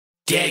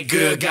That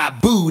girl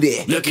got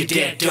booty. Look at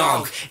that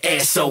dong.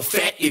 Ass so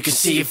fat, you can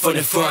see it from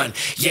the front.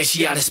 Yeah,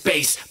 she out of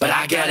space, but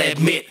I gotta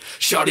admit,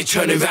 shorty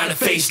turn around, her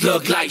face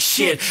look like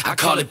shit. I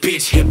call it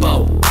bitch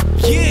hippo.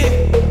 Yeah.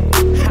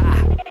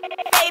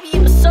 Baby,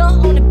 you a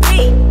song on the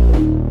beat.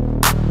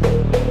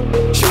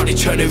 Shorty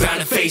turn around,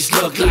 her face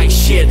look like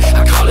shit.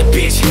 I call it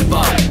bitch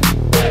hippo.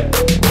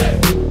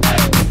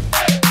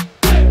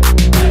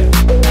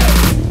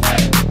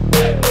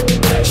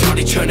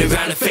 Shorty turn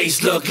around, her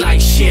face look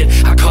like shit.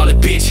 I call it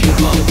bitch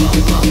hippo.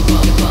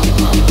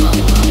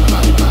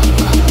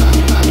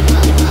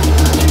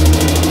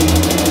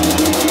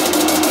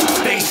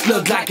 Face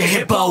look like a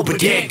hippo, but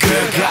that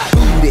girl got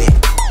booty.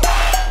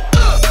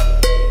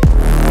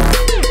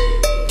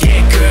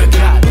 That girl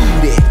got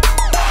booty.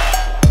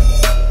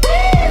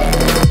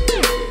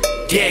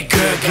 That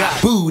girl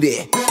got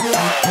booty.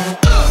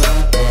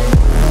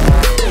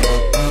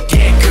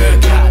 That girl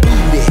got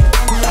booty.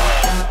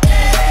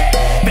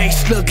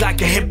 Face look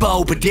like a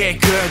hippo, but that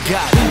girl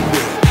got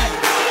booty.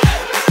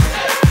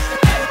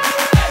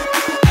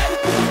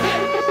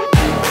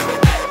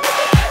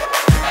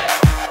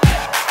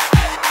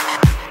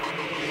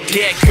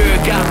 That girl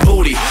got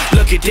booty,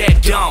 look at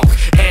that dong.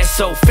 Ass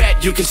so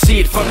fat, you can see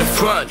it from the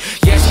front.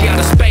 Yeah, she out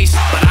of space,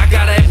 but I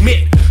gotta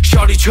admit,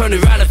 shorty turn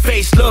around, her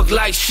face look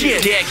like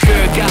shit. That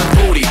girl got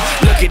booty,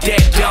 look at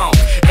that dong.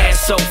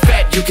 Ass so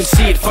fat, you can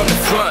see it from the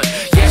front.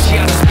 Yeah, she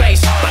out of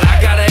space, but I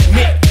gotta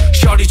admit,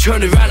 shorty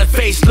turn around, her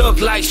face look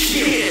like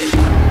shit.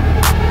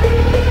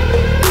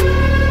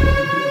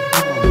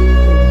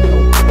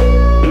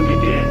 Look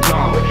at that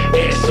dong,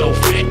 ass so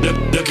fat.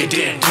 Look at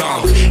that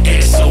dong,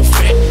 ass so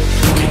fat.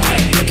 Look at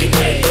that, look at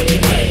that, look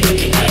at that,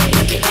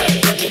 look at that.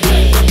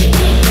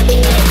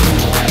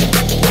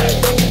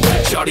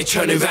 Shorty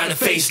turn around, her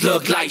face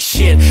look like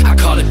shit. I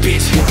call it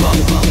bitch hippo.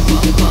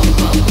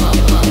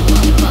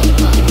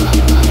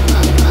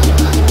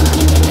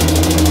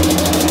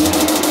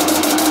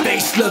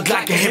 Face look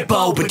like a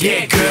hippo, but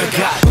that girl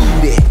got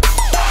booty.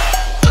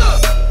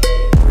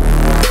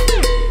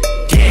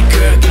 That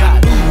girl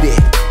got booty.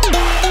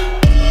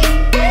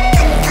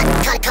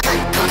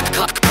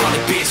 Call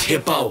it bitch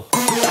hippo.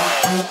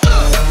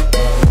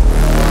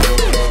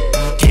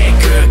 That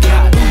girl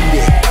got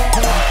booty.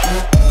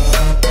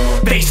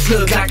 Face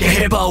look like a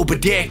hippo,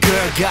 but that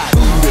girl got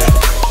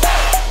booty.